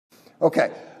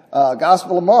Okay,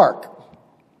 Gospel of Mark.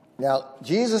 Now,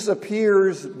 Jesus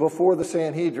appears before the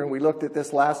Sanhedrin. We looked at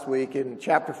this last week in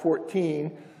chapter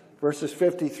 14, verses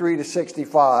 53 to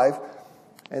 65.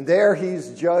 And there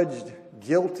he's judged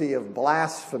guilty of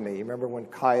blasphemy. Remember when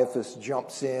Caiaphas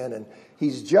jumps in, and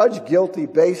he's judged guilty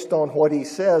based on what he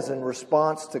says in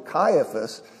response to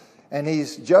Caiaphas. And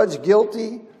he's judged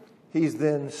guilty, he's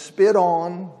then spit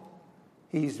on,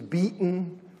 he's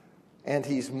beaten, and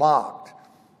he's mocked.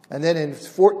 And then in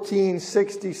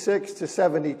 1466 to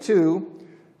 72,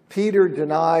 Peter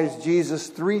denies Jesus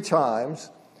 3 times.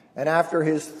 And after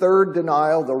his third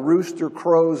denial, the rooster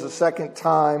crows a second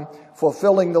time,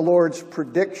 fulfilling the Lord's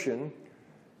prediction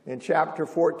in chapter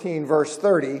 14, verse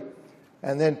 30.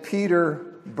 And then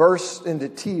Peter bursts into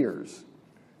tears.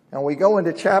 And we go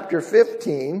into chapter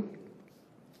 15.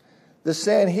 The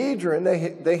Sanhedrin,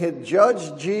 they had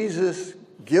judged Jesus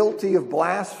guilty of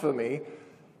blasphemy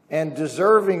and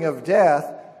deserving of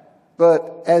death.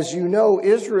 But as you know,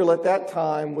 Israel at that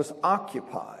time was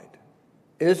occupied.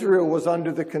 Israel was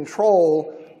under the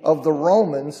control of the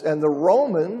Romans, and the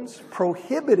Romans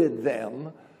prohibited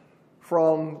them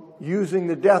from using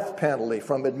the death penalty,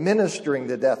 from administering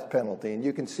the death penalty. And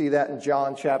you can see that in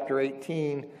John chapter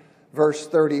 18, verse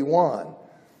 31.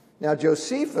 Now,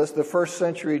 Josephus, the first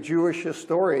century Jewish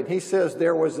historian, he says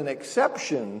there was an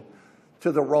exception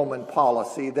to the Roman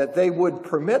policy, that they would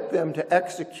permit them to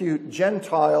execute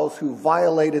Gentiles who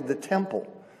violated the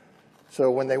temple.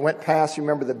 So when they went past, you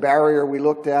remember the barrier we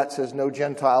looked at says no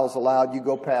Gentiles allowed. You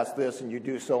go past this and you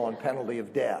do so on penalty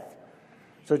of death.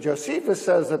 So Josephus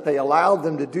says that they allowed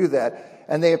them to do that,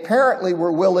 and they apparently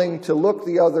were willing to look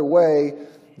the other way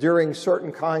during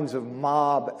certain kinds of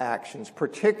mob actions,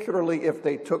 particularly if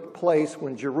they took place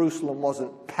when Jerusalem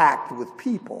wasn't packed with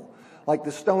people, like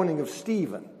the stoning of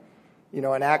Stephen, in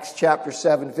Acts chapter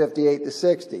 7, 58 to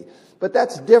 60. But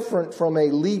that's different from a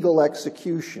legal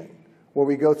execution where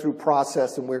we go through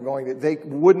process and they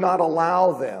would not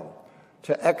allow them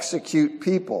to execute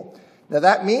people. Now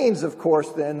that means, of course,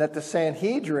 then that the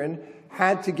Sanhedrin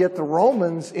had to get the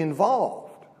Romans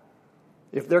involved.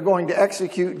 If they're going to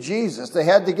execute Jesus, they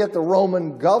had to get the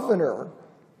Roman governor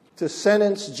to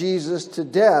sentence Jesus to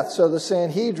death. So the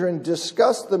Sanhedrin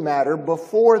discussed the matter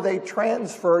before they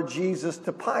transfer Jesus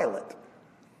to Pilate,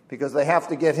 because they have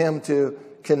to get him to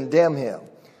condemn him.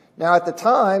 Now, at the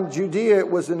time, Judea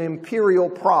was an imperial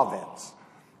province.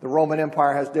 The Roman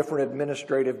Empire has different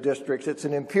administrative districts. It's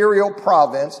an imperial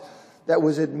province that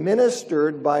was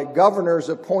administered by governors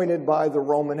appointed by the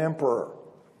Roman emperor.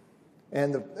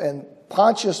 And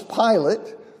Pontius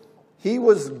Pilate, he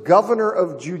was governor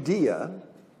of Judea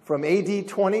from AD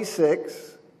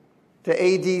 26 to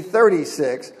AD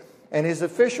 36, and his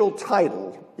official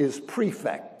title is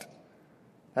prefect.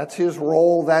 That's his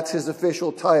role, that's his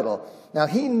official title. Now,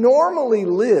 he normally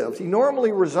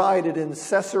resided in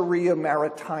Caesarea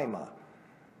Maritima,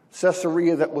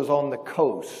 Caesarea that was on the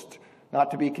coast,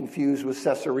 not to be confused with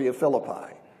Caesarea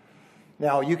Philippi.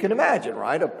 Now, you can imagine,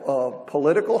 right, a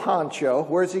political honcho,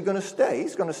 where's he going to stay?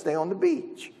 He's going to stay on the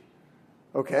beach.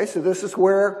 Okay, so this is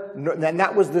where, and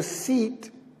that was the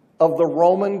seat of the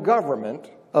Roman government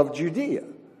of Judea.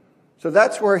 So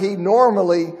that's where he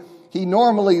normally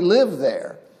lived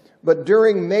there. But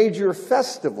during major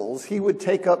festivals, he would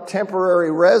take up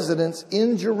temporary residence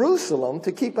in Jerusalem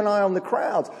to keep an eye on the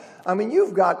crowds. I mean,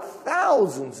 you've got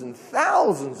thousands and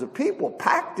thousands of people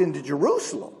packed into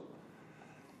Jerusalem.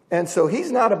 And so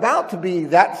he's not about to be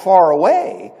that far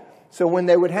away. So when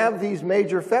they would have these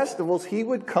major festivals, he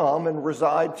would come and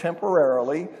reside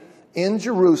temporarily in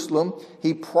Jerusalem.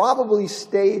 He probably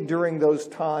stayed during those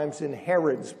times in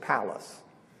Herod's palace.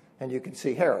 And you can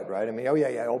see Herod, right? I mean,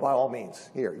 by all means,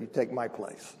 here, you take my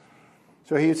place.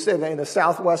 So he would stay in the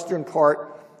southwestern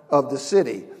part of the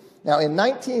city. Now, in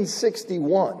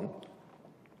 1961, a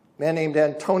man named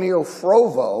Antonio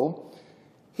Frovo,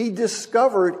 he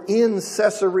discovered in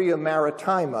Caesarea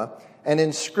Maritima an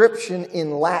inscription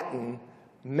in Latin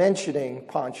mentioning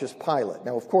Pontius Pilate.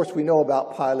 Now, of course, we know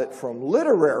about Pilate from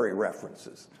literary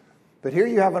references. But here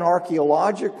you have an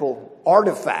archaeological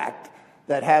artifact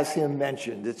that has him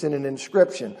mentioned. It's in an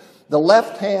inscription. The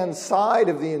left-hand side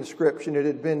of the inscription, it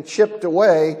had been chipped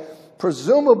away,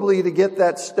 presumably to get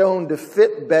that stone to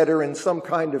fit better in some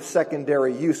kind of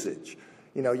secondary usage.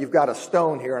 You've got a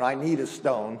stone here, and I need a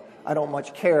stone. I don't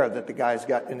much care that the guy's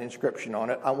got an inscription on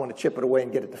it. I want to chip it away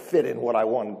and get it to fit in what I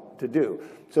want to do.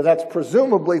 So that's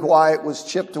presumably why it was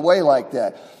chipped away like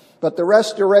that. But the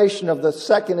restoration of the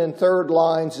second and third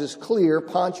lines is clear.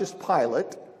 Pontius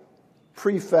Pilate,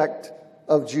 prefect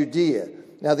of Judea.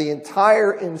 Now, the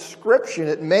entire inscription,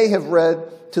 it may have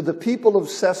read, to the people of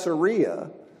Caesarea,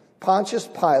 Pontius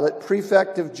Pilate,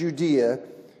 prefect of Judea,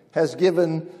 has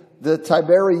given the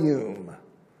Tiberium,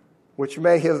 which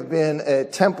may have been a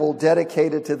temple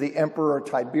dedicated to the Emperor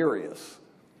Tiberius.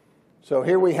 So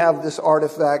here we have this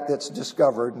artifact that's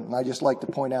discovered, and I just like to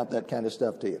point out that kind of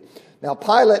stuff to you. Now,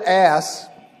 Pilate asks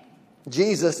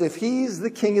Jesus if he's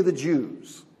the king of the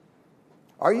Jews.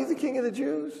 Are you the king of the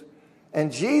Jews?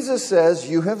 And Jesus says,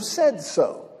 you have said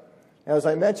so. Now, as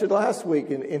I mentioned last week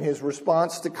in his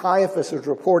response to Caiaphas, as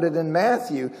reported in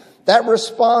Matthew, that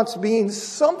response means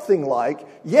something like,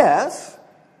 yes,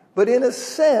 but in a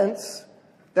sense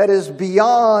that is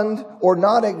beyond or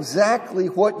not exactly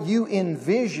what you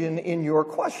envision in your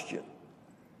question.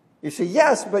 You say,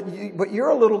 yes, but you're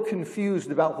a little confused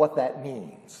about what that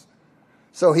means.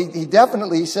 So he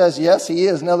definitely says, yes, he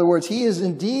is. In other words, he is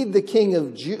indeed the king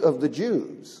of the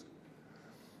Jews.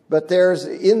 But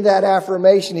in that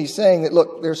affirmation, he's saying that,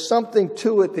 look, there's something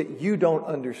to it that you don't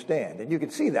understand. And you can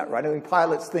see that, right? I mean,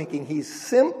 Pilate's thinking he's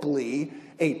simply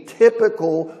a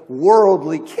typical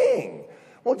worldly king.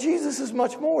 Well, Jesus is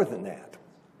much more than that.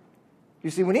 You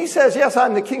see, when he says, yes,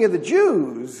 I'm the king of the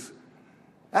Jews,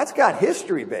 that's got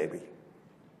history, baby.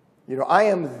 You know, I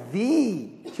am the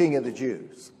king of the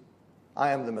Jews.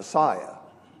 I am the Messiah.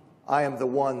 I am the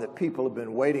one that people have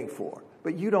been waiting for.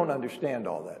 But you don't understand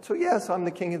all that. So yes, I'm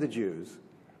the king of the Jews,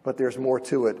 but there's more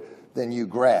to it than you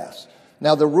grasp.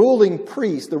 Now the ruling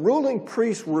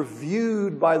priest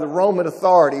reviewed by the Roman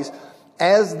authorities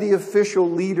as the official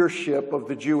leadership of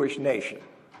the Jewish nation.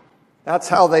 That's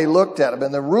how they looked at him.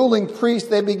 And the ruling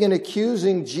priest, they begin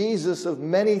accusing Jesus of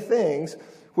many things,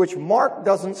 which Mark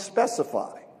doesn't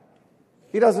specify.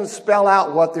 He doesn't spell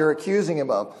out what they're accusing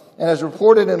him of. And as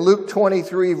reported in Luke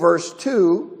 23, verse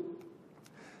 2,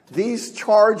 these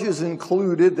charges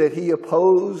included that he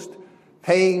opposed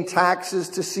paying taxes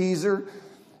to Caesar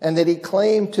and that he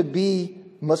claimed to be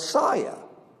Messiah,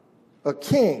 a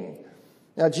king.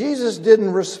 Now, Jesus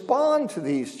didn't respond to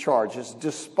these charges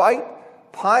despite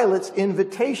Pilate's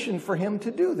invitation for him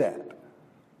to do that.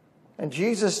 And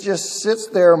Jesus just sits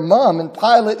there mum, and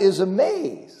Pilate is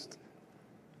amazed.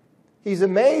 He's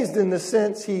amazed in the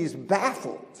sense he's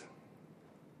baffled.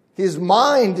 His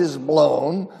mind is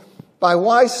blown by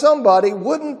why somebody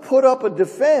wouldn't put up a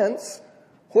defense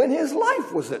when his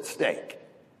life was at stake.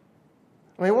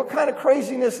 I mean, what kind of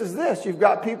craziness is this? You've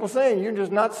got people saying you're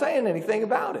just not saying anything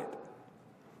about it.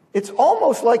 It's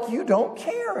almost like you don't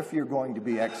care if you're going to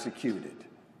be executed.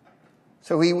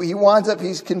 So he winds up,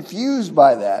 he's confused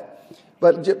by that.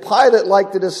 But Pilate,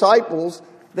 like the disciples,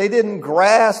 they didn't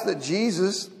grasp that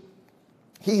Jesus,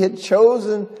 he had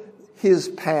chosen his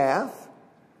path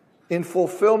in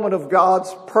fulfillment of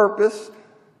God's purpose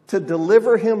to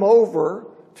deliver him over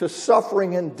to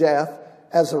suffering and death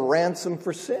as a ransom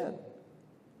for sin.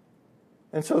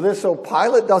 And so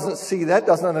Pilate doesn't see that,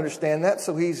 doesn't understand that,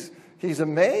 so he's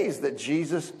amazed that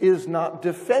Jesus is not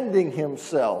defending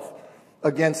himself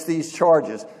against these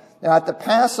charges. Now, at the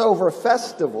Passover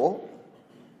festival,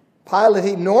 Pilate,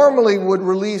 he normally would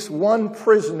release one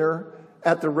prisoner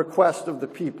at the request of the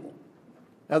people.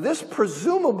 Now, this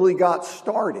presumably got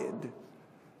started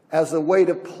as a way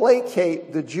to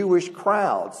placate the Jewish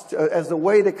crowds, as a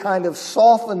way to kind of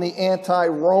soften the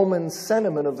anti-Roman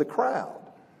sentiment of the crowd,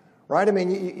 right? I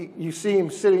mean, you see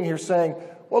him sitting here saying,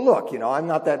 well, look, I'm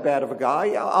not that bad of a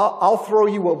guy. I'll throw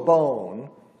you a bone.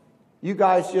 You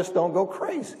guys just don't go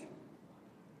crazy.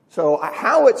 So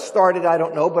how it started, I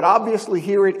don't know, but obviously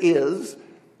here it is.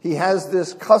 He has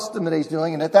this custom that he's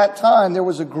doing, and at that time there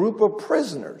was a group of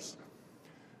prisoners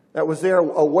that was there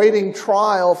awaiting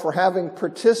trial for having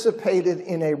participated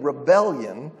in a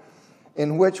rebellion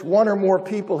in which one or more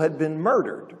people had been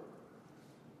murdered.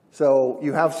 So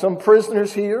you have some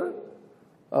prisoners here.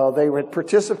 They had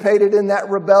participated in that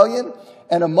rebellion.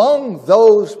 And among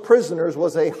those prisoners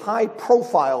was a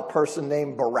high-profile person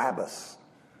named Barabbas.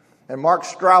 And Mark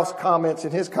Strauss comments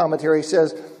in his commentary, he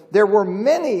says, there were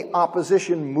many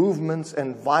opposition movements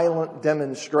and violent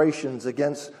demonstrations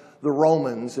against the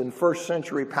Romans in first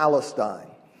century Palestine.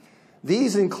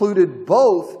 These included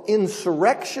both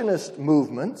insurrectionist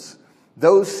movements,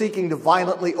 those seeking to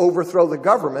violently overthrow the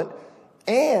government,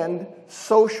 and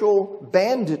social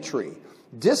banditry,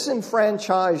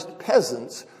 disenfranchised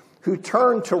peasants who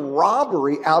turned to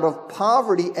robbery out of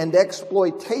poverty and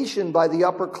exploitation by the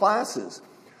upper classes.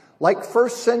 Like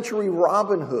first century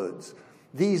Robin Hoods,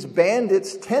 these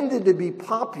bandits tended to be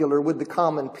popular with the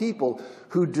common people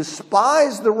who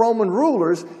despised the Roman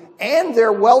rulers and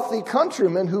their wealthy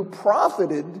countrymen who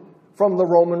profited from the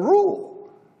Roman rule.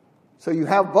 So you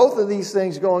have both of these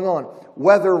things going on.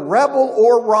 Whether rebel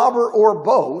or robber or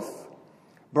both,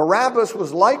 Barabbas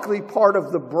was likely part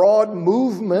of the broad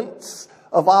movements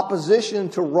of opposition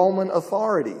to Roman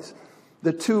authorities.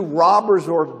 The two robbers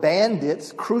or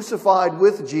bandits crucified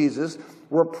with Jesus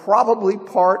were probably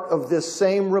part of this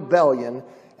same rebellion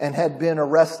and had been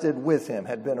arrested with him,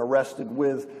 had been arrested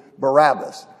with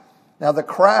Barabbas. Now the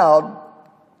crowd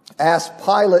asked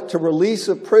Pilate to release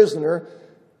a prisoner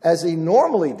as he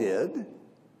normally did,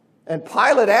 and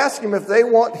Pilate asked him if they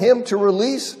want him to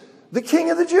release the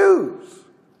King of the Jews,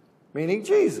 meaning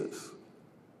Jesus.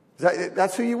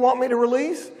 That's who you want me to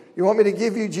release? You want me to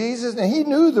give you Jesus? Now he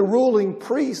knew the ruling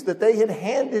priests that they had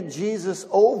handed Jesus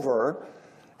over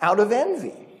out of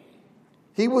envy.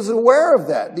 He was aware of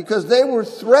that because they were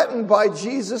threatened by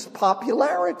Jesus'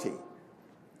 popularity.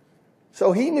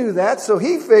 So he knew that, so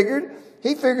he figured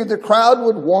the crowd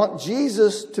would want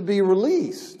Jesus to be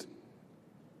released.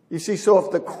 You see, so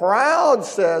if the crowd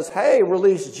says, hey,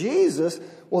 release Jesus,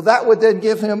 well, that would then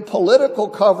give him political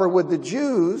cover with the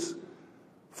Jews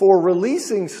for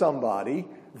releasing somebody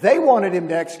they wanted him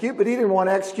to execute, but he didn't want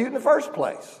to execute in the first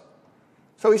place.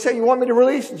 So he said, you want me to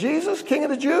release Jesus, King of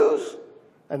the Jews?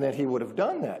 And then he would have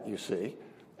done that, you see.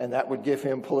 And that would give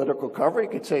him political cover. He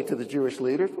could say to the Jewish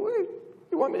leaders, well,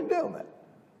 you want me to do that?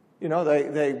 You know,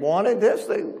 they wanted this.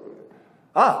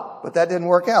 But that didn't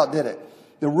work out, did it?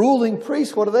 The ruling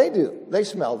priests, what do? They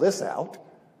smell this out.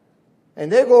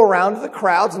 And they go around to the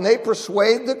crowds and they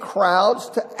persuade the crowds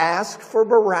to ask for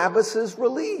Barabbas'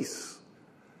 release.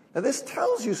 Now this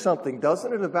tells you something,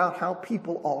 doesn't it, about how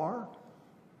people are?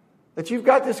 That you've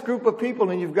got this group of people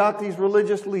and you've got these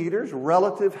religious leaders,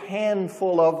 relative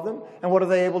handful of them, and what are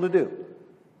they able to do?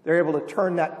 They're able to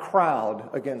turn that crowd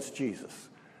against Jesus.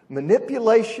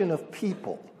 Manipulation of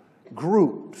people,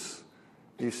 groups,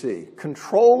 you see,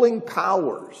 controlling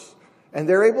powers, and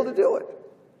they're able to do it.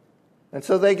 And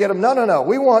so they get them, no,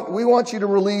 we want you to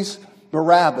release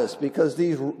Barabbas, because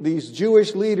these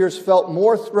Jewish leaders felt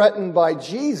more threatened by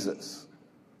Jesus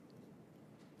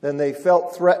than they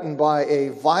felt threatened by a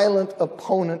violent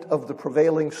opponent of the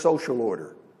prevailing social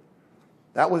order.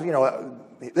 That was,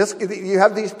 you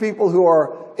have these people who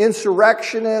are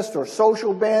insurrectionists or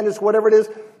social bandits, whatever it is,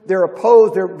 they're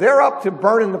opposed, they're up to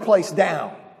burning the place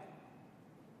down.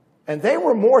 And they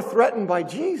were more threatened by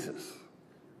Jesus.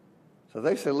 So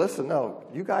they said, listen, no,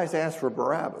 you guys asked for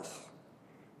Barabbas.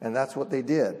 And that's what they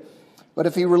did. But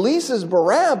if he releases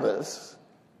Barabbas,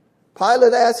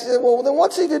 Pilate asks, well, then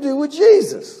what's he to do with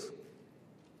Jesus?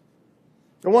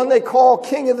 The one they call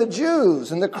King of the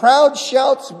Jews. And the crowd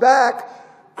shouts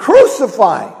back,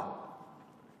 crucify him.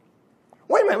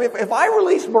 Wait a minute, if I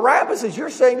release Barabbas, as you're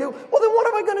saying, well, then what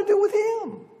am I going to do with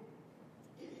him?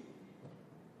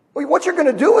 Well, what you're going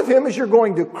to do with him is you're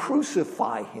going to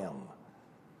crucify him.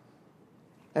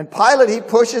 And Pilate, he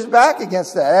pushes back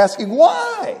against that, asking,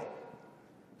 why?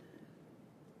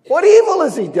 What evil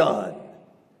has he done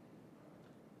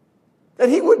that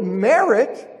he would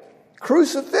merit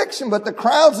crucifixion? But the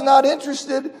crowd's not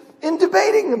interested in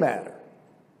debating the matter.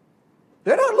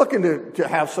 They're not looking to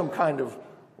have some kind of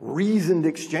reasoned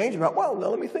exchange about, well, now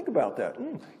let me think about that.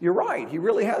 You're right, he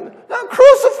really hasn't. Now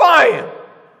crucify him.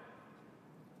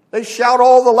 They shout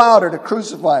all the louder to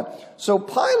crucify him. So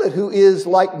Pilate, who is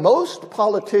like most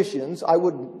politicians, I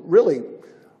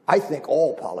think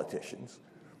all politicians,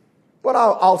 but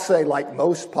I'll say like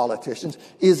most politicians,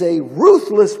 is a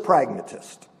ruthless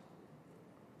pragmatist.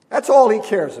 That's all he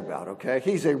cares about, okay?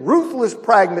 He's a ruthless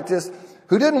pragmatist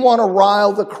who didn't want to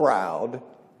rile the crowd.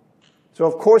 So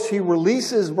of course he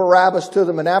releases Barabbas to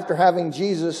them, and after having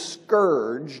Jesus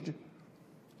scourged,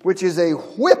 which is a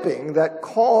whipping that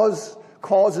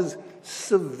causes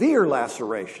severe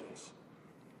lacerations.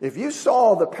 If you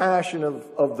saw the Passion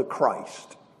of the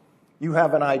Christ, you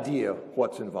have an idea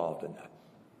what's involved in that.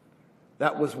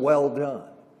 That was well done.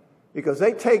 Because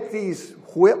they take these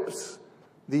whips,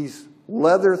 these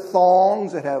leather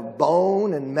thongs that have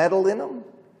bone and metal in them,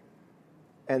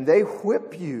 and they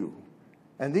whip you.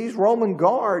 And these Roman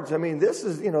guards, I mean, this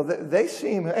is, they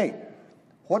seem, hey,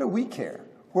 what do we care?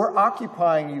 We're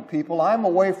occupying you people. I'm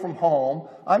away from home.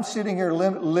 I'm sitting here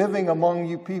living among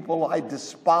you people I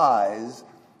despise.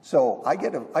 So I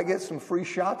get some free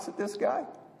shots at this guy.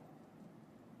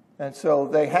 And so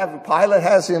Pilate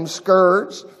has him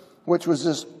scourged, which was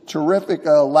this terrific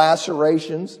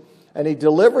lacerations, and he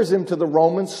delivers him to the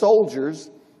Roman soldiers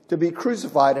to be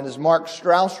crucified. And as Mark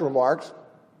Strauss remarks,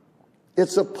 it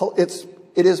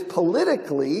is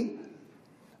politically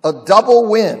a double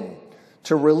win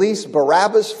to release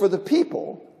Barabbas for the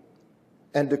people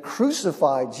and to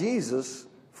crucify Jesus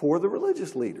for the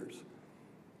religious leaders.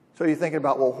 So you're thinking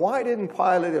about, well, why didn't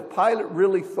Pilate, if Pilate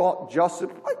really thought justice,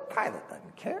 Pilate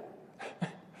doesn't care.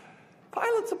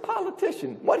 Pilate's a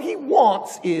politician. What he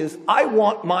wants is, I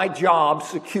want my job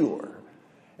secure.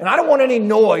 And I don't want any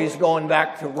noise going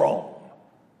back to Rome.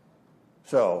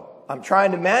 So I'm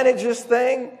trying to manage this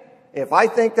thing. If I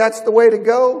think that's the way to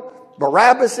go,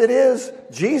 Barabbas it is,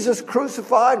 Jesus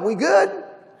crucified, we good?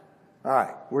 All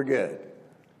right, we're good.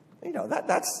 You know,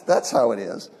 that's how it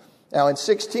is. Now in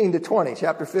 16 to 20,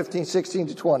 chapter 15, 16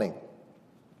 to 20,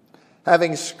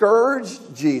 having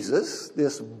scourged Jesus,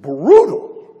 this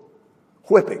brutal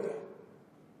whipping.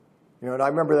 You know, and I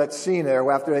remember that scene there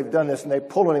after they've done this and they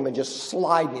pull on him and just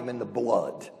sliding him in the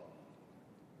blood.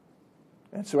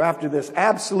 And so after this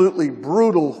absolutely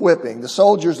brutal whipping, the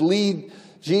soldiers lead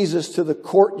Jesus to the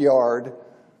courtyard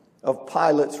of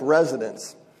Pilate's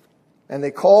residence. And they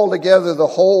call together the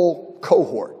whole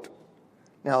cohort.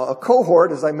 Now, a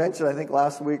cohort, as I mentioned, I think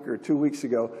last week or 2 weeks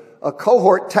ago, a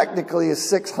cohort technically is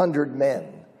 600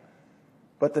 men.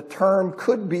 But the term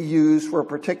could be used for a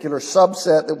particular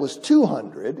subset that was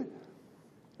 200.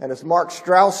 And as Mark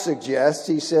Strauss suggests,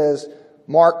 he says,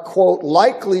 Mark, quote,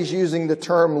 likely is using the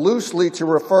term loosely to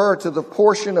refer to the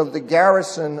portion of the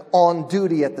garrison on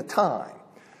duty at the time.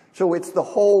 So it's the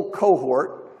whole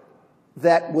cohort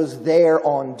that was there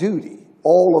on duty.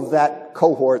 All of that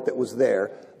cohort that was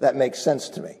there, that makes sense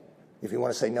to me. If you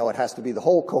want to say, no, it has to be the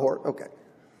whole cohort, okay.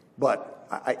 But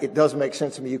it does make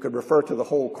sense to me. You could refer to the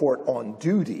whole court on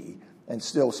duty and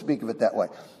still speak of it that way.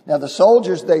 Now, the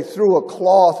soldiers, they threw a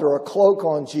cloth or a cloak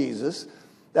on Jesus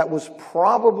that was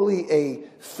probably a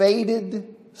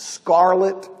faded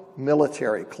scarlet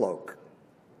military cloak.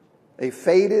 A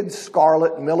faded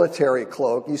scarlet military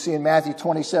cloak. You see in Matthew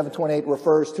 27:28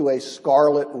 refers to a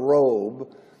scarlet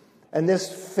robe. And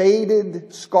this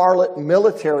faded scarlet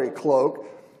military cloak,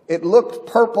 it looked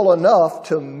purple enough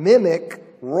to mimic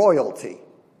royalty.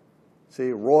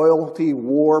 See, royalty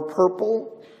wore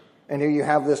purple. And here you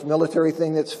have this military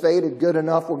thing that's faded good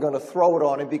enough. We're going to throw it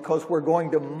on him because we're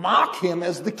going to mock him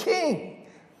as the king.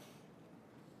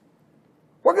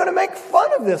 We're going to make fun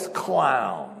of this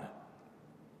clown.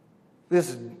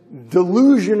 This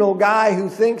delusional guy who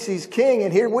thinks he's king.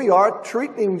 And here we are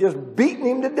treating him, just beating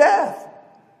him to death.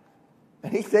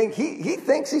 And he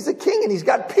thinks he's a king, and he's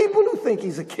got people who think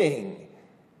he's a king.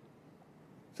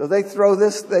 So they throw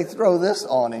this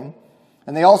on him.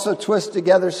 And they also twist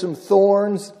together some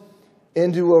thorns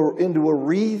into a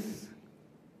wreath.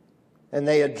 And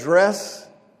they address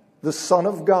the Son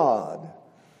of God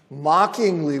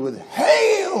mockingly with,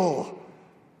 "Hail,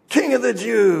 King of the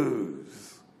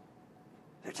Jews."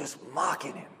 They're just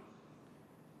mocking him.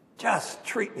 Just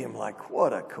treating him like,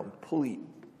 what a complete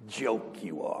joke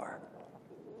you are.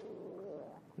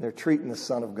 They're treating the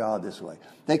Son of God this way.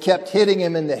 They kept hitting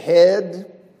him in the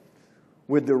head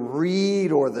with the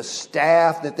reed or the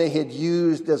staff that they had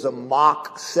used as a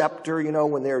mock scepter, you know,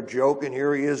 when they're joking,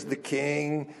 here he is, the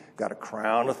king, got a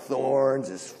crown of thorns,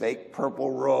 his fake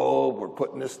purple robe, we're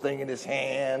putting this thing in his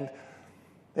hand.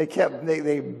 They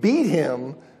beat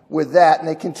him with that, and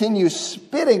they continue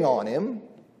spitting on him.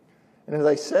 And as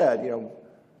I said,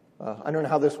 I don't know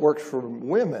how this works for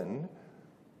women,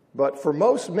 but for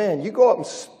most men, you go up and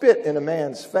spit in a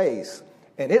man's face,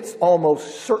 and it's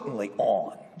almost certainly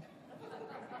on.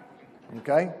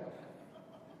 Okay?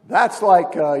 That's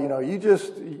like,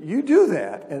 you do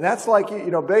that. And that's like,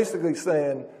 basically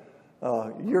saying,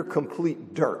 you're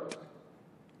complete dirt.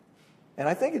 And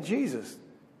I think of Jesus,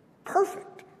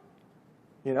 perfect.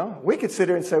 We could sit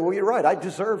here and say, well, you're right, I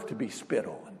deserve to be spit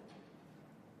on.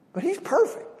 But he's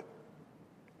perfect.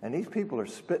 And these people are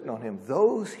spitting on him.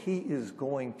 Those he is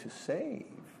going to save.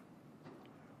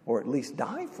 Or at least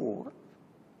die for.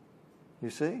 You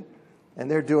see? And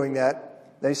they're doing that.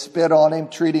 They spit on him,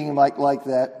 treating him like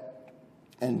that.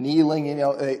 And kneeling,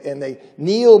 and they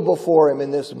kneel before him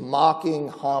in this mocking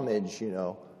homage,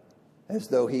 as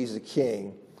though he's a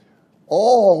king.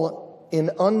 All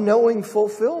in unknowing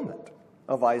fulfillment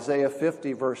of Isaiah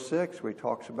 50, verse 6, where he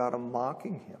talks about him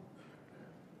mocking him.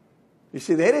 You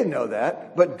see, they didn't know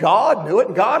that, but God knew it,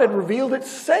 and God had revealed it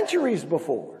centuries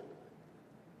before.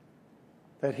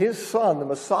 That his son, the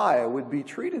Messiah, would be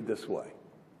treated this way.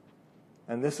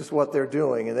 And this is what they're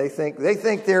doing, and they think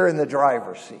they're in the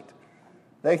driver's seat.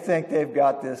 They think they've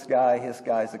got this guy, his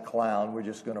guy's a clown, we're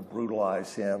just going to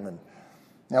brutalize him. And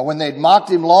now when they'd mocked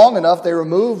him long enough, they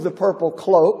removed the purple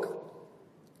cloak,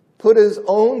 put his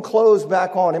own clothes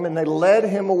back on him, and they led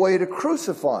him away to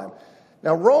crucify him.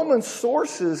 Now, Roman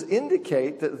sources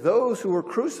indicate that those who were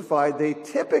crucified, they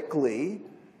typically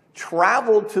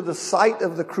traveled to the site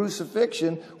of the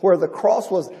crucifixion where the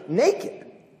cross was naked.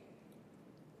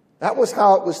 That was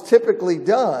how it was typically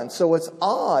done. So it's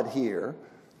odd here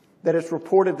that it's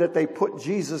reported that they put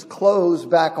Jesus' clothes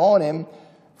back on him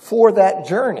for that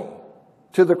journey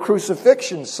to the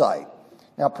crucifixion site.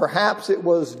 Now, perhaps it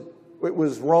was It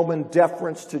was Roman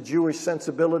deference to Jewish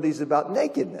sensibilities about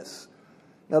nakedness.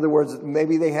 In other words,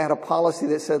 maybe they had a policy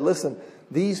that said, listen,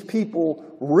 these people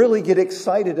really get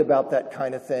excited about that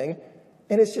kind of thing,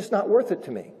 and it's just not worth it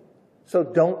to me. So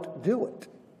don't do it.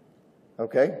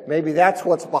 Okay? Maybe that's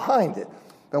what's behind it.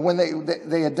 But when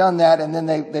they had done that, and then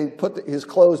they put his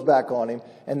clothes back on him,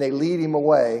 and they lead him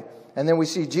away. And then we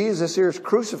see Jesus here is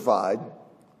crucified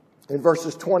in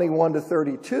verses 21 to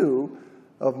 32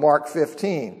 of Mark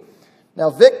 15. Now,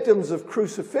 victims of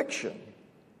crucifixion,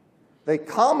 they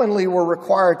commonly were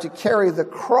required to carry the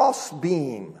cross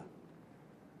beam.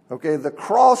 Okay, the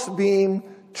cross beam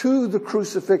to the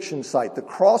crucifixion site. The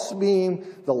cross beam,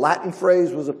 the Latin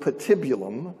phrase was a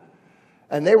patibulum,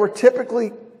 and they were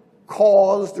typically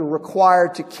caused or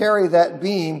required to carry that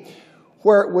beam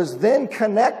where it was then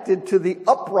connected to the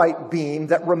upright beam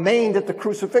that remained at the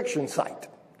crucifixion site.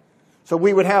 So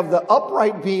we would have the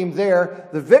upright beam there.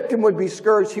 The victim would be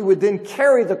scourged. He would then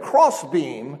carry the cross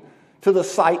beam to the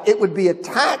site. It would be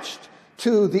attached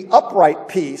to the upright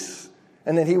piece,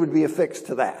 and then he would be affixed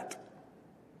to that.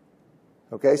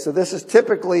 Okay, so this is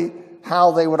typically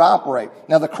how they would operate.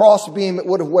 Now, the cross beam, it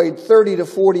would have weighed 30 to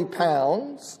 40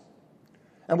 pounds.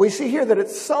 And we see here that at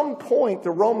some point,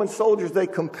 the Roman soldiers, they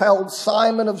compelled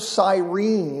Simon of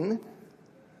Cyrene,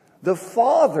 the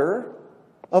father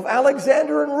of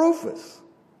Alexander and Rufus.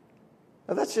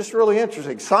 Now, that's just really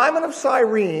interesting. Simon of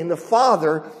Cyrene, the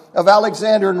father of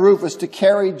Alexander and Rufus, to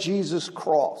carry Jesus'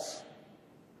 cross.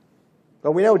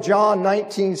 But we know John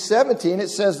 19:17, it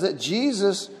says that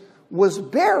Jesus was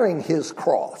bearing his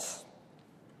cross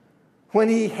when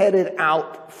he headed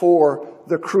out for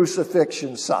the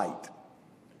crucifixion site.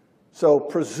 So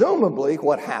presumably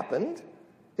what happened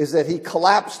is that he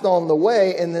collapsed on the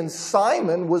way, and then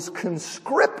Simon was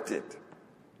conscripted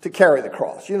to carry the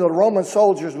cross. You know, the Roman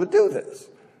soldiers would do this.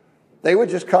 They would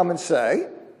just come and say,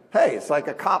 hey, it's like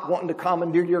a cop wanting to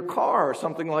commandeer your car or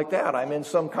something like that. I'm in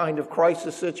some kind of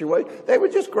crisis situation. They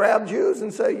would just grab Jews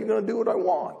and say, you're going to do what I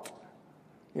want,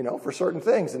 you know, for certain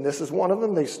things. And this is one of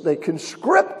them. They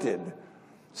conscripted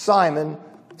Simon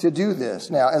to do this.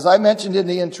 Now, as I mentioned in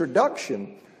the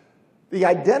introduction, the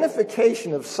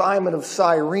identification of Simon of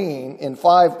Cyrene in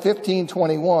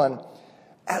 15:21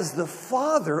 as the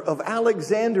father of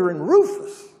Alexander and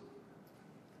Rufus.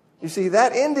 You see,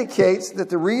 that indicates that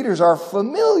the readers are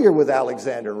familiar with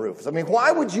Alexander and Rufus. I mean,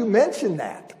 why would you mention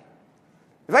that?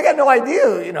 If I got no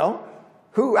idea, you know,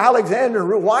 who Alexander and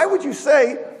Rufus, why would you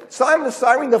say Simon of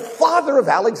Cyrene, the father of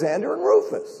Alexander and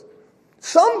Rufus?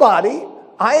 Somebody,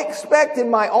 I expect in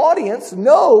my audience,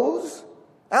 knows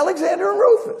Alexander and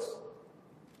Rufus.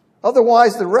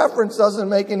 Otherwise, the reference doesn't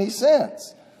make any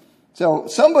sense. So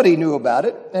somebody knew about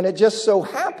it, and it just so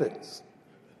happens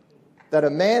that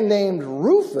a man named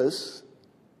Rufus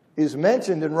is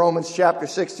mentioned in Romans chapter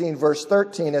 16, verse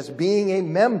 13, as being a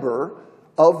member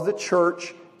of the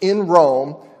church in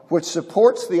Rome, which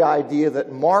supports the idea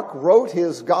that Mark wrote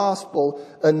his gospel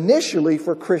initially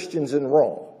for Christians in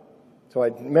Rome. So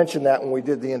I mentioned that when we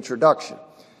did the introduction.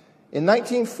 In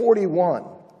 1941,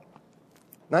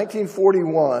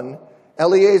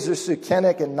 Eleazar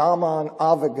Sukenik and Naaman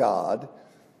Avigad,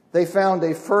 they found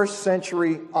a first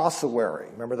century ossuary.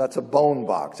 Remember, that's a bone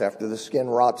box. After the skin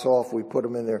rots off, we put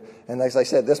them in there. And as I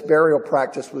said, this burial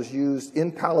practice was used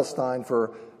in Palestine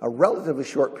for a relatively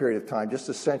short period of time, just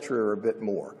a century or a bit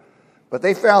more. But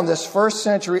they found this first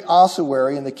century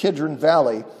ossuary in the Kidron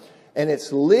Valley, and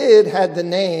its lid had the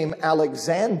name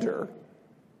Alexander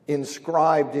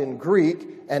inscribed in Greek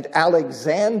and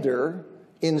Alexander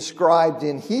inscribed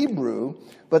in Hebrew,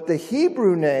 but the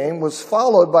Hebrew name was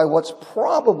followed by what's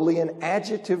probably an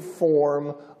adjective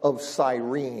form of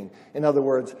Cyrene. In other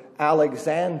words,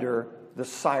 Alexander the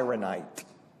Cyrenite.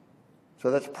 So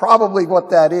that's probably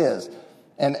what that is.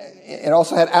 And it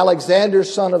also had Alexander,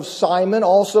 son of Simon,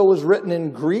 also was written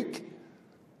in Greek,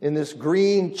 in this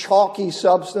green chalky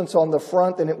substance on the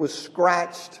front, and it was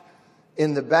scratched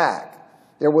in the back.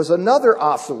 There was another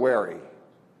ossuary,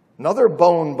 another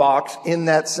bone box in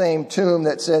that same tomb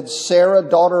that said Sarah,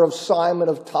 daughter of Simon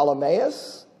of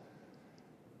Ptolemais.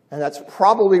 And that's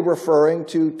probably referring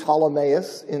to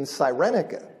Ptolemais in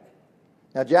Cyrenaica.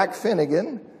 Now, Jack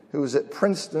Finnegan, who was at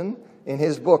Princeton, in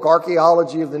his book,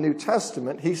 Archaeology of the New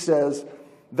Testament, he says,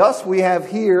 thus we have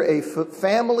here a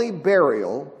family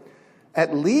burial,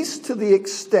 at least to the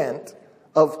extent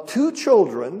of 2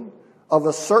 children of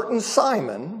a certain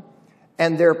Simon,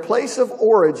 and their place of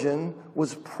origin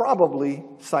was probably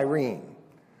Cyrene.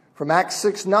 From Acts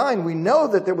 6:9, we know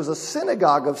that there was a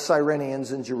synagogue of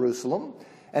Cyrenians in Jerusalem.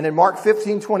 And in Mark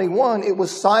 15:21, it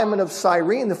was Simon of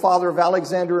Cyrene, the father of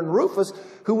Alexander and Rufus,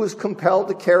 who was compelled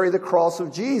to carry the cross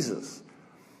of Jesus.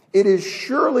 It is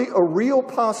surely a real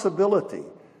possibility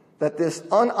that this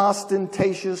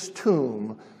unostentatious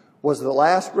tomb was the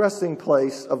last resting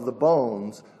place of the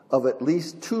bones of at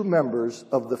least 2 members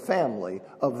of the family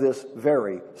of this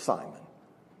very Simon.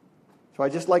 So I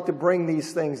just like to bring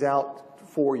these things out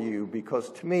for you because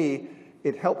to me,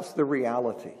 it helps the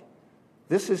reality.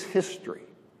 This is history,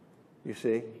 you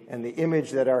see, and the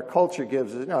image that our culture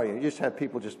gives is, no, you just have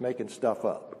people just making stuff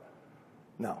up.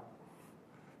 No,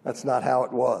 that's not how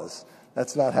it was.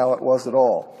 That's not how it was at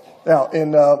all. Now,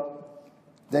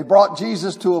 they brought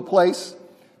Jesus to a place,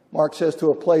 Mark says,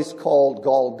 to a place called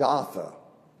Golgotha,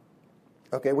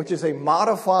 okay, which is a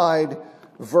modified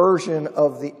version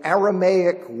of the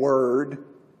Aramaic word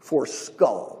for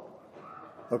skull.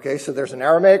 Okay, so there's an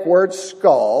Aramaic word,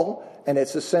 skull, and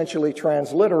it's essentially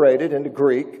transliterated into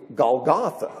Greek,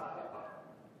 Golgotha.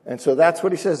 And so that's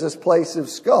what he says, this place of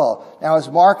skull. Now, as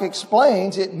Mark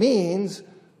explains, it means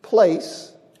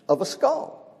place of a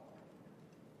skull.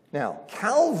 Now,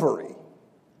 Calvary,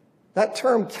 that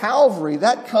term Calvary,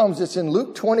 that comes, it's in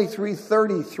Luke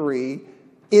 23:33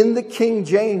 in the King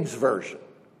James Version.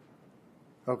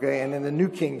 Okay, and in the New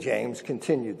King James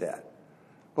continued that.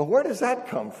 But where does that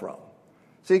come from?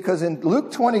 See, because in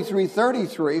Luke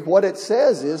 23:33, what it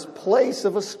says is place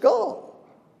of a skull.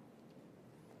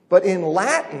 But in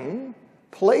Latin,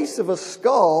 place of a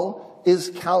skull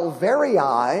is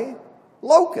Calvarii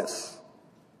locus.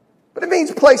 But it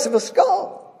means place of a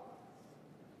skull.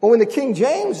 But when the King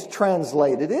James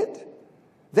translated it,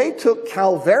 they took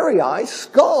Calvarii,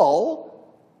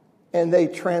 skull, and they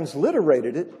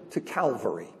transliterated it to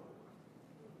Calvary.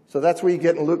 So that's where you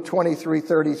get in Luke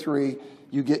 23:33,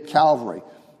 you get Calvary.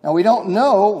 Now, we don't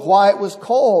know why it was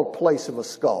called place of a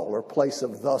skull or place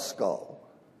of the skull.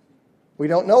 We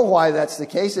don't know why that's the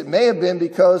case. It may have been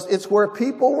because it's where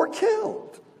people were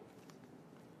killed.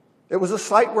 It was a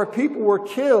site where people were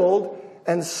killed,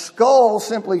 and skull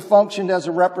simply functioned as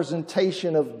a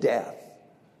representation of death.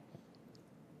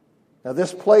 Now,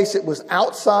 this place, it was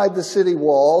outside the city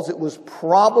walls. It was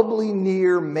probably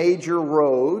near major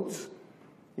roads.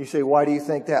 You say, why do you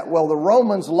think that? Well, the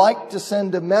Romans liked to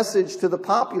send a message to the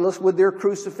populace with their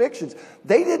crucifixions.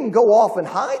 They didn't go off and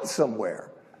hide somewhere.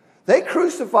 They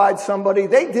crucified somebody.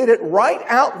 They did it right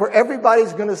out where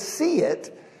everybody's going to see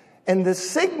it. And the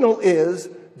signal is,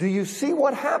 do you see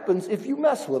what happens if you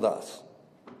mess with us?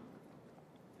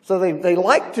 So they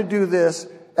like to do this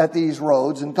at these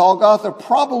roads. And Golgotha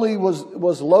probably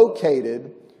was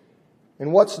located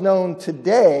in what's known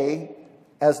today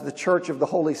as the Church of the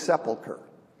Holy Sepulchre.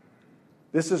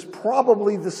 This is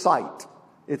probably the site.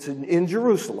 It's in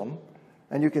Jerusalem.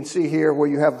 And you can see here where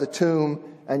you have the tomb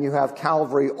and you have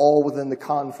Calvary all within the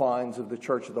confines of the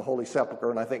Church of the Holy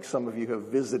Sepulchre. And I think some of you have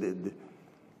visited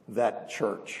that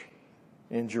church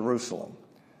in Jerusalem.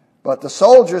 But the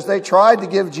soldiers, they tried to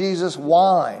give Jesus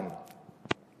wine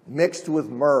mixed with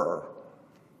myrrh.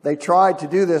 They tried to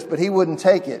do this, but he wouldn't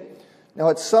take it. Now,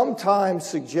 it's sometimes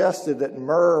suggested that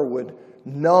myrrh would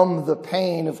numb the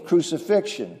pain of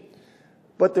crucifixion.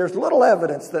 But there's little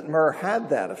evidence that myrrh had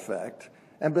that effect.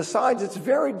 And besides, it's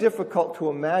very difficult to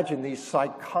imagine these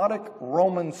psychotic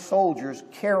Roman soldiers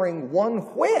caring one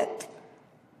whit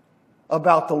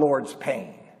about the Lord's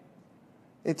pain.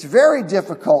 It's very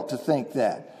difficult to think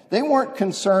that. They weren't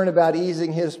concerned about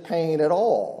easing his pain at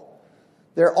all.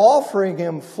 They're offering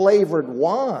him flavored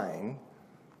wine.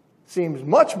 Seems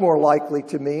much more likely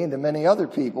to me and to many other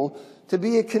people to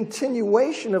be a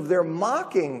continuation of their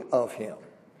mocking of him.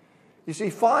 You see,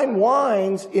 fine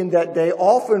wines in that day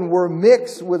often were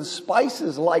mixed with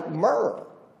spices like myrrh.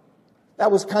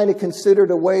 That was kind of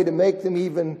considered a way to make them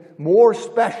even more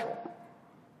special.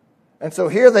 And so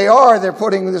here they are, they're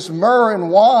putting this myrrh in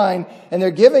wine, and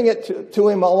they're giving it to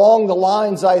him along the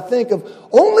lines, I think, of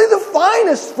only the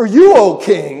finest for you, O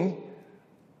king.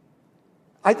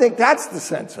 I think that's the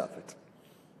sense of it.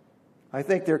 I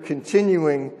think they're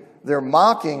continuing their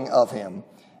mocking of him.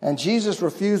 And Jesus'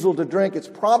 refusal to drink, it's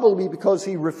probably because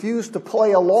he refused to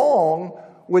play along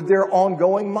with their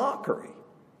ongoing mockery.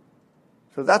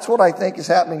 So that's what I think is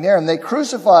happening there. And they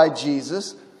crucified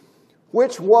Jesus,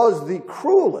 which was the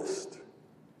cruelest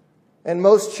and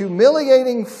most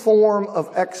humiliating form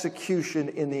of execution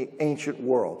in the ancient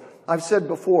world. I've said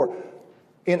before,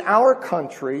 in our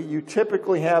country, you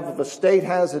typically have, if a state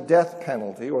has a death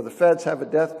penalty or the feds have a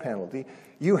death penalty,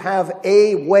 you have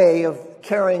a way of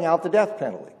carrying out the death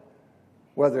penalty,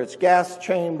 whether it's gas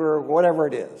chamber, whatever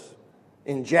it is,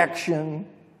 injection.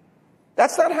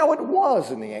 That's not how it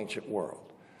was in the ancient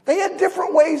world. They had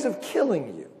different ways of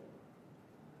killing you.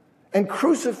 And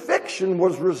crucifixion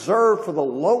was reserved for the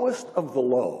lowest of the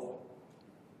low.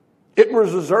 It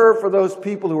was reserved for those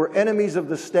people who were enemies of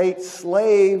the state,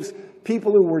 slaves,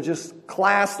 people who were just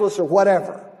classless or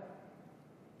whatever.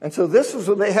 And so this was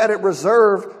when they had it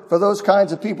reserved for those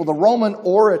kinds of people. The Roman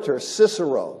orator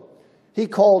Cicero, he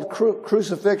called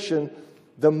crucifixion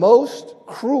the most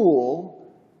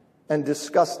cruel and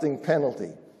disgusting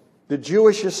penalty. The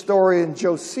Jewish historian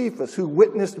Josephus, who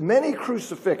witnessed many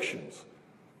crucifixions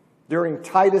during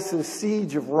Titus's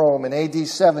siege of Rome in AD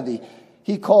 70,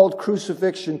 he called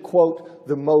crucifixion, quote,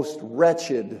 the most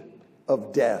wretched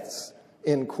of deaths,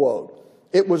 end quote.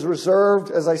 It was reserved,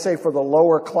 as I say, for the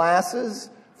lower classes,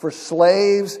 for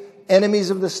slaves, enemies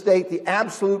of the state, the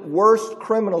absolute worst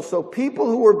criminals. So people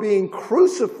who were being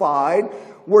crucified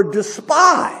were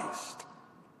despised.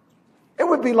 It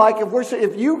would be like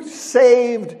if you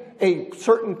saved a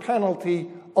certain penalty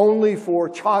only for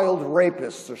child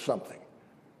rapists or something.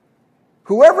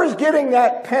 Whoever's getting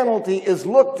that penalty is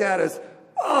looked at as,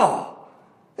 oh,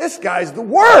 this guy's the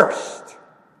worst.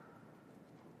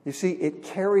 You see, it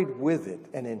carried with it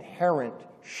an inherent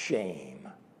shame.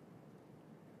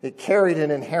 It carried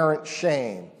an inherent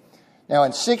shame. Now,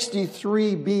 in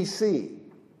 63 BC,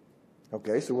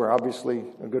 okay, so we're obviously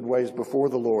a good ways before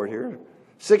the Lord here.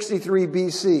 63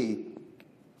 BC,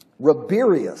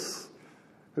 Rabirius,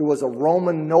 who was a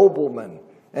Roman nobleman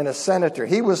and a senator,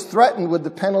 he was threatened with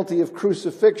the penalty of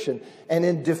crucifixion. And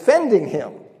in defending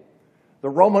him, the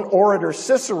Roman orator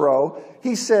Cicero,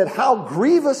 he said, how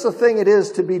grievous a thing it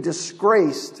is to be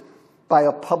disgraced by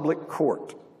a public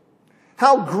court.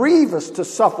 How grievous to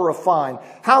suffer a fine.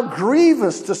 How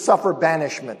grievous to suffer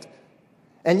banishment.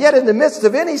 And yet in the midst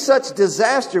of any such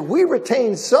disaster, we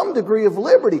retain some degree of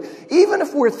liberty. Even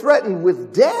if we're threatened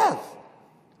with death,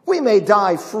 we may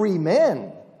die free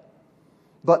men.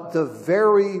 But the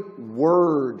very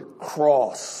word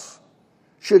cross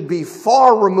should be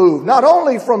far removed, not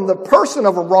only from the person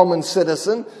of a Roman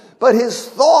citizen, but his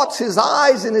thoughts, his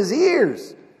eyes, and his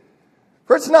ears.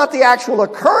 For it's not the actual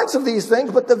occurrence of these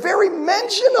things, but the very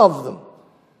mention of them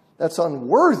that's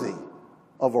unworthy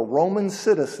of a Roman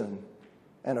citizen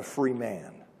and a free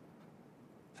man.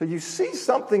 So you see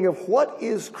something of what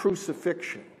is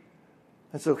crucifixion.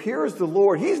 And so here is the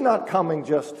Lord. He's not coming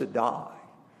just to die.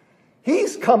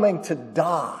 He's coming to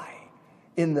die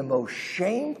in the most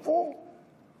shameful,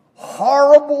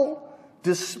 horrible,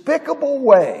 despicable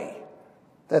way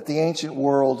that the ancient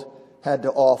world had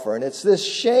to offer. And it's this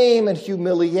shame and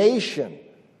humiliation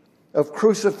of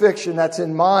crucifixion that's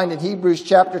in mind in Hebrews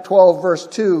chapter 12, verse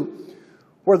 2,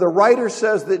 where the writer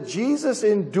says that Jesus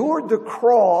endured the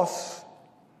cross,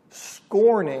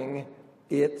 scorning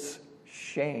its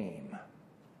shame.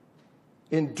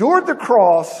 Endured the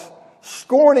cross,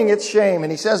 scorning its shame.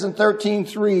 And he says in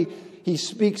 13:3, he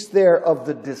speaks there of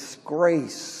the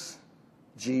disgrace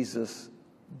Jesus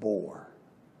bore.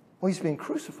 Well, he's being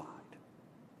crucified.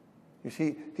 You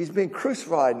see, he's being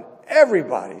crucified and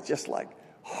everybody's just like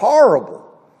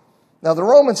horrible. Now, the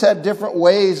Romans had different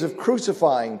ways of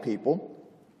crucifying people,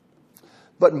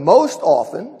 but most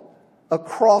often a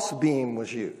crossbeam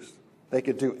was used. They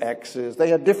could do X's. They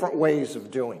had different ways of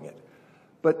doing it.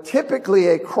 But typically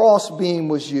a crossbeam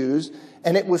was used,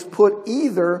 and it was put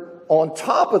either on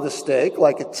top of the stake,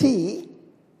 like a T,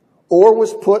 or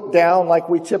was put down like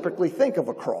we typically think of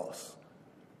a cross.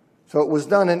 So it was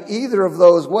done in either of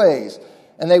those ways.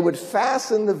 And they would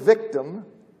fasten the victim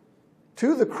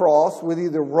to the cross with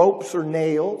either ropes or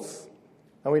nails.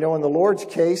 And we know in the Lord's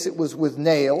case it was with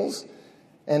nails.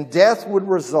 And death would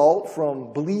result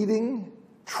from bleeding,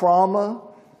 trauma,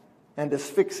 and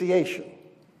asphyxiation.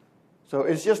 So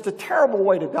it's just a terrible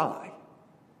way to die.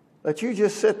 That you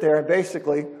just sit there and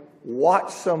basically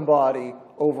watch somebody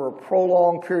over a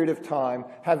prolonged period of time,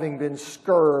 having been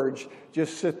scourged,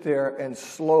 just sit there and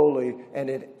slowly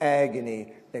and in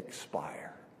agony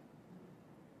expire.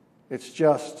 It's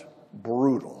just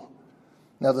brutal.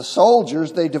 Now the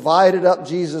soldiers, they divided up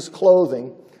Jesus'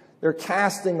 clothing. They're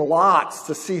casting lots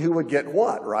to see who would get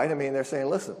what, right? I mean, they're saying,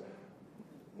 listen,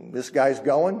 this guy's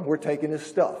going, we're taking his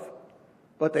stuff.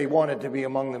 But they wanted to be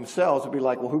among themselves to be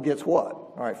like, well, who gets what?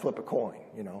 All right, flip a coin,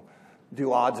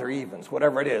 do odds or evens,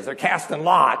 whatever it is. They're casting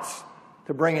lots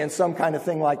to bring in some kind of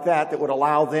thing like that would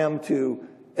allow them to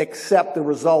accept the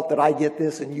result that I get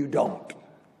this and you don't.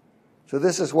 So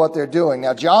this is what they're doing.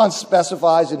 Now, John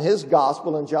specifies in his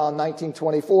gospel in John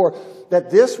 19:24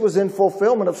 that this was in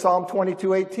fulfillment of Psalm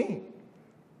 22:18.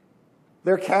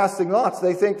 They're casting lots.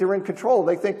 They think they're in control.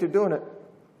 They think they're doing it.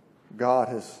 God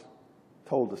has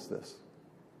told us this.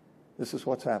 This is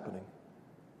what's happening.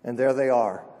 And there they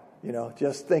are,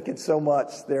 just thinking so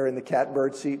much. They're in the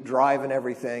catbird seat, driving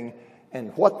everything.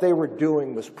 And what they were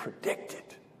doing was predicted.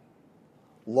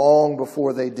 long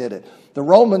before they did it. The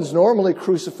Romans normally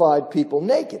crucified people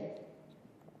naked.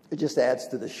 It just adds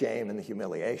to the shame and the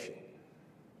humiliation.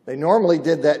 They normally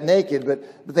did that naked, but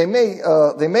they may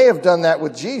have done that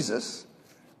with Jesus.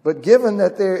 But given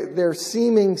that their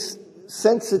seeming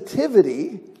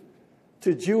sensitivity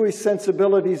to Jewish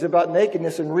sensibilities about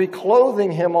nakedness and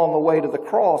reclothing him on the way to the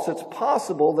cross, it's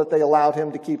possible that they allowed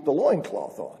him to keep the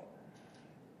loincloth on,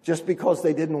 just because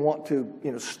they didn't want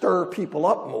to, stir people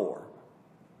up more.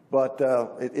 But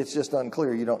it's just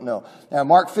unclear. You don't know. Now,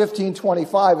 Mark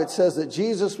 15:25, it says that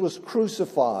Jesus was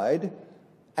crucified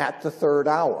at the third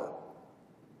hour.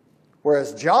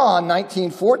 Whereas John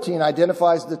 19:14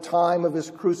 identifies the time of his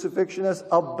crucifixion as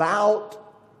about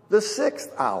the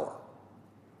sixth hour.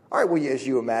 All right, well, as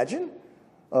you imagine,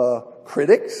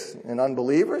 critics and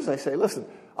unbelievers, they say, listen,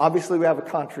 obviously we have a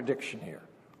contradiction here.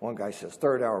 One guy says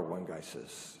third hour, one guy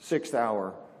says sixth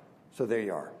hour. So there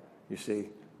you are. You see,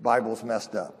 Bible's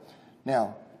messed up.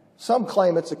 Now, some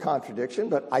claim it's a contradiction,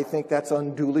 but I think that's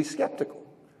unduly skeptical.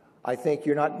 I think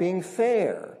you're not being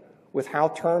fair with how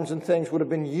terms and things would have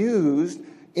been used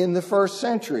in the first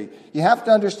century. You have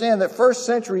to understand that first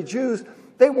century Jews,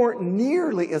 they weren't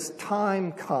nearly as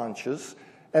time conscious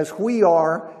as we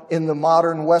are in the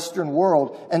modern Western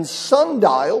world, and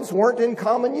sundials weren't in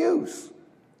common use.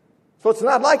 So it's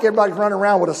not like everybody's running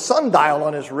around with a sundial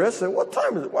on his wrist. And what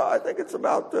time is it? Well, I think it's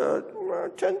about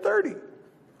 10:30.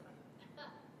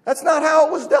 That's not how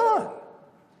it was done.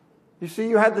 You see,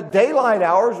 you had the daylight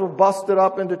hours were busted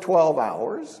up into 12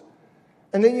 hours.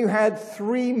 And then you had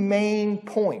three main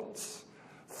points: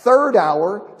 third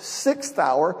hour, sixth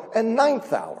hour, and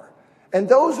ninth hour. And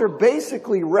those are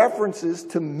basically references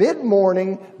to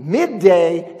mid-morning,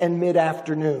 midday, and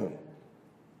mid-afternoon.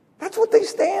 That's what they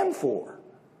stand for.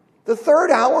 The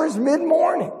third hour is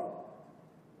mid-morning.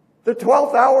 The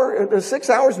 12th hour, the 6th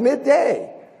hour is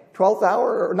midday. 12th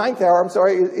hour, or 9th hour,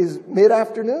 is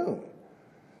mid-afternoon.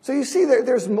 So you see,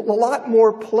 there's a lot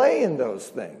more play in those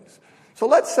things. So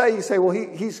let's say you say, well,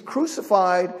 he's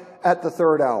crucified at the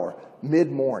third hour,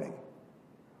 mid-morning.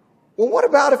 Well, what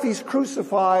about if he's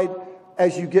crucified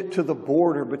as you get to the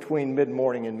border between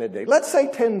mid-morning and midday? Let's say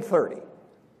 10:30.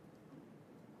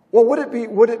 Well,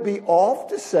 would it be off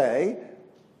to say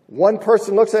one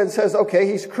person looks at it and says, okay,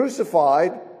 he's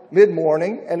crucified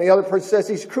mid-morning, and the other person says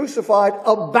he's crucified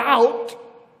about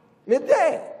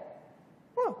midday?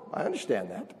 Well, I understand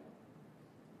that.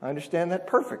 I understand that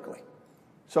perfectly.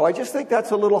 So I just think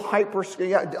that's a little hyper.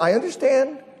 I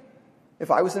understand.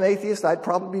 If I was an atheist, I'd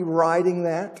probably be riding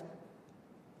that.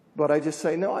 But I just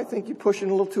say, no, I think you're pushing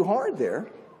a little too hard there,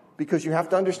 because you have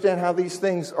to understand how these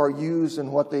things are used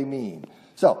and what they mean.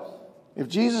 So if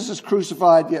Jesus is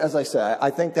crucified, as I say, I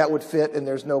think that would fit, and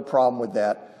there's no problem with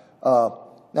that.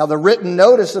 Now, the written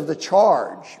notice of the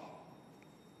charge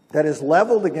that is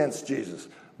leveled against Jesus,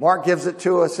 Mark gives it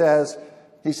to us as,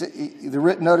 the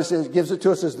written notice gives it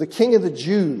to us as the King of the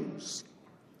Jews.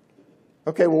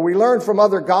 Okay, well, we learned from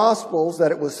other Gospels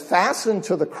that it was fastened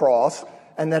to the cross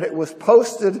and that it was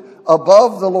posted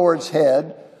above the Lord's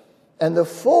head. And the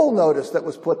full notice that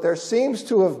was put there seems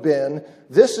to have been,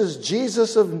 this is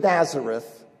Jesus of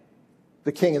Nazareth,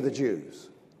 the King of the Jews.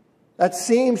 That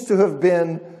seems to have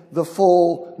been the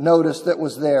full notice that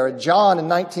was there. And John in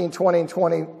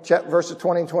 19:20 verses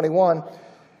 20 and 21,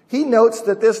 he notes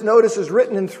that this notice is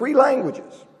written in three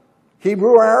languages: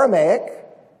 Hebrew, Aramaic,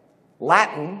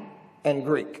 Latin, and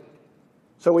Greek.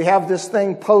 So we have this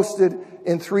thing posted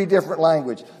in three different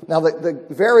languages. Now, the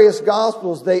various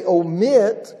Gospels, they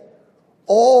omit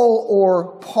all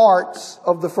or parts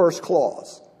of the first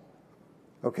clause.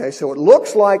 Okay, so it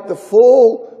looks like the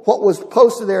full, what was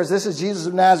posted there is, this is Jesus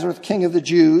of Nazareth, King of the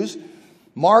Jews.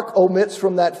 Mark omits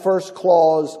from that first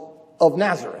clause of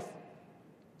Nazareth.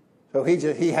 So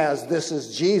he has, this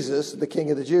is Jesus, the King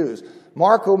of the Jews.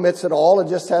 Mark omits it all and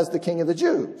just has the King of the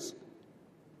Jews.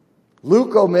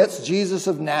 Luke omits Jesus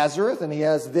of Nazareth, and he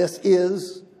has, this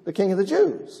is the King of the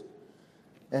Jews.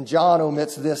 And John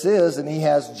omits this is, and he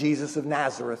has Jesus of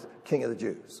Nazareth, King of the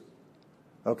Jews.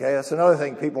 Okay, that's another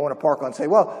thing people want to park on and say,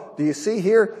 well, do you see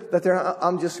here that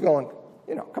I'm just going,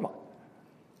 come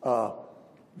on.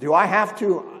 Do I have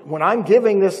to, when I'm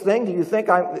giving this thing, do you think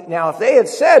now if they had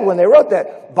said when they wrote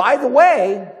that, by the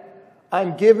way,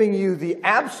 I'm giving you the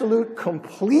absolute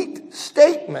complete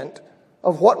statement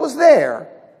of what was there,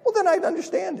 well, then I'd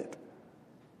understand it.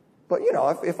 But,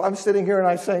 if I'm sitting here and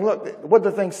I'm saying, look, what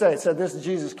did the thing say? It said, this is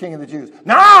Jesus, King of the Jews.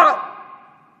 No!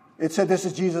 It said, this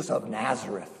is Jesus of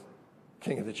Nazareth,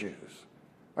 King of the Jews.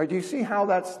 All right, do you see how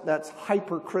that's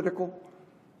hypercritical?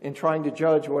 in trying to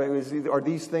judge, are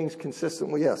these things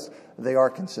consistent? Well, yes, they are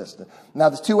consistent. Now,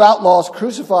 the two outlaws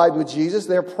crucified with Jesus,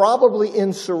 they're probably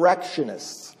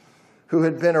insurrectionists who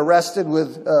had been arrested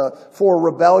for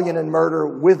rebellion and murder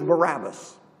with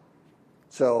Barabbas.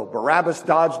 So Barabbas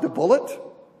dodged a bullet,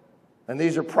 and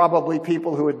these are probably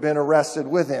people who had been arrested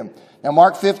with him. Now,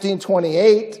 Mark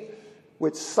 15:28,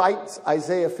 which cites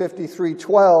Isaiah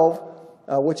 53:12,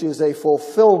 which is a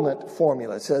fulfillment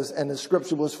formula. It says, and the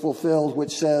scripture was fulfilled,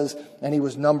 which says, and he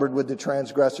was numbered with the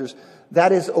transgressors.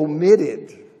 That is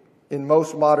omitted in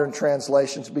most modern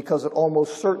translations because it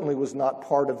almost certainly was not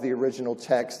part of the original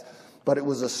text, but it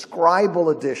was a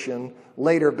scribal addition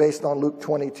later based on Luke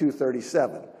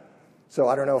 22:37. So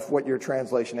I don't know what your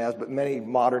translation has, but many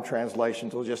modern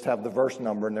translations will just have the verse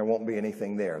number and there won't be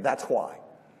anything there. That's why.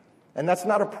 And that's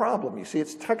not a problem. You see,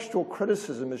 it's textual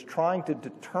criticism is trying to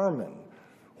determine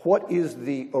what is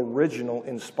the original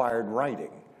inspired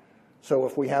writing. So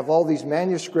if we have all these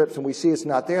manuscripts and we see it's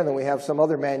not there, and then we have some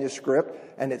other manuscript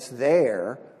and it's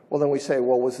there, well, then we say,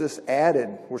 well, was this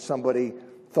added where somebody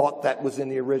thought that was in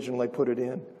the original, they put it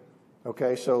in?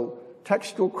 Okay, so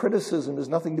textual criticism is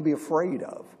nothing to be afraid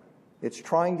of. It's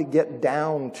trying to get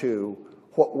down to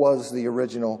what was the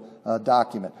original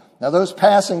document. Now, those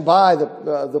passing by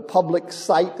the public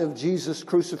site of Jesus'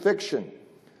 crucifixion,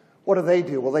 what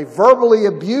do? Well, they verbally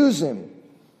abuse him,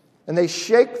 and they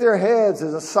shake their heads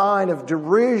as a sign of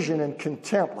derision and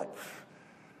contempt. Like,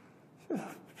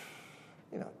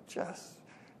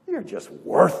 you're just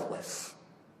worthless.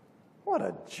 What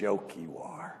a joke you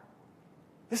are.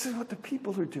 This is what the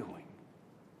people are doing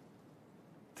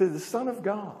to the Son of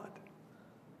God.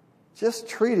 Just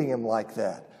treating him like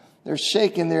that. They're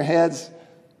shaking their heads,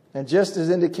 and just as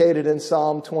indicated in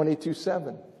Psalm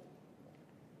 22:7.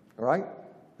 Right?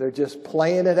 They're just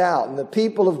playing it out. And the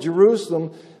people of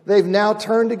Jerusalem, they've now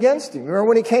turned against him. Remember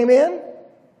when he came in?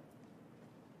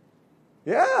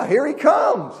 Yeah, here he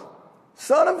comes.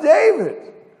 Son of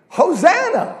David.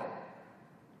 Hosanna.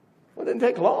 Well, it didn't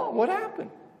take long. What happened?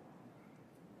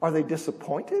 Are they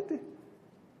disappointed?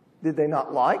 Did they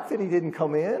not like that he didn't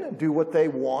come in and do what they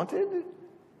wanted?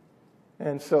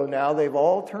 And so now they've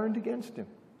all turned against him.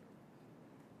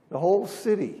 The whole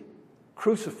city,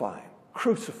 crucify him,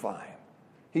 crucify him.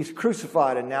 He's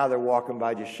crucified, and now they're walking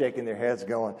by just shaking their heads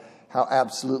going, how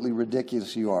absolutely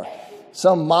ridiculous you are.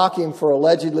 Some mock him for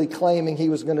allegedly claiming he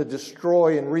was going to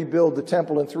destroy and rebuild the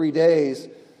temple in 3 days,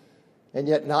 and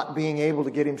yet not being able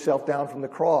to get himself down from the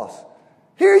cross.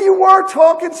 Here you were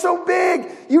talking so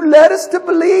big. You led us to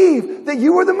believe that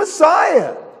you were the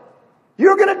Messiah.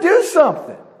 You're going to do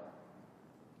something.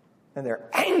 And they're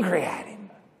angry at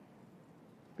him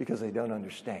because they don't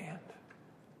understand.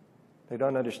 They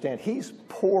don't understand. He's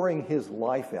pouring his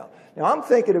life out. Now, I'm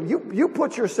thinking of you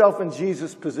put yourself in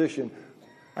Jesus' position.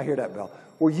 I hear that bell.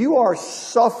 Where you are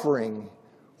suffering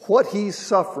what he's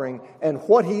suffering and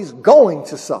what he's going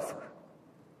to suffer.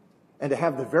 And to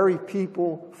have the very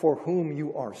people for whom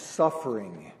you are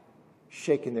suffering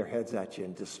shaking their heads at you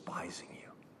and despising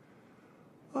you.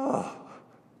 Oh,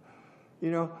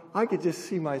 I could just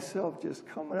see myself just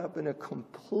coming up in a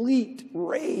complete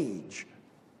rage.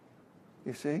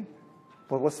 You see?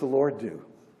 But what's the Lord do?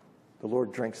 The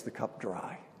Lord drinks the cup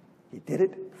dry. He did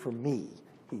it for me.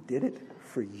 He did it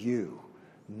for you.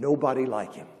 Nobody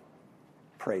like him.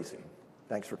 Praise him.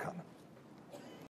 Thanks for coming.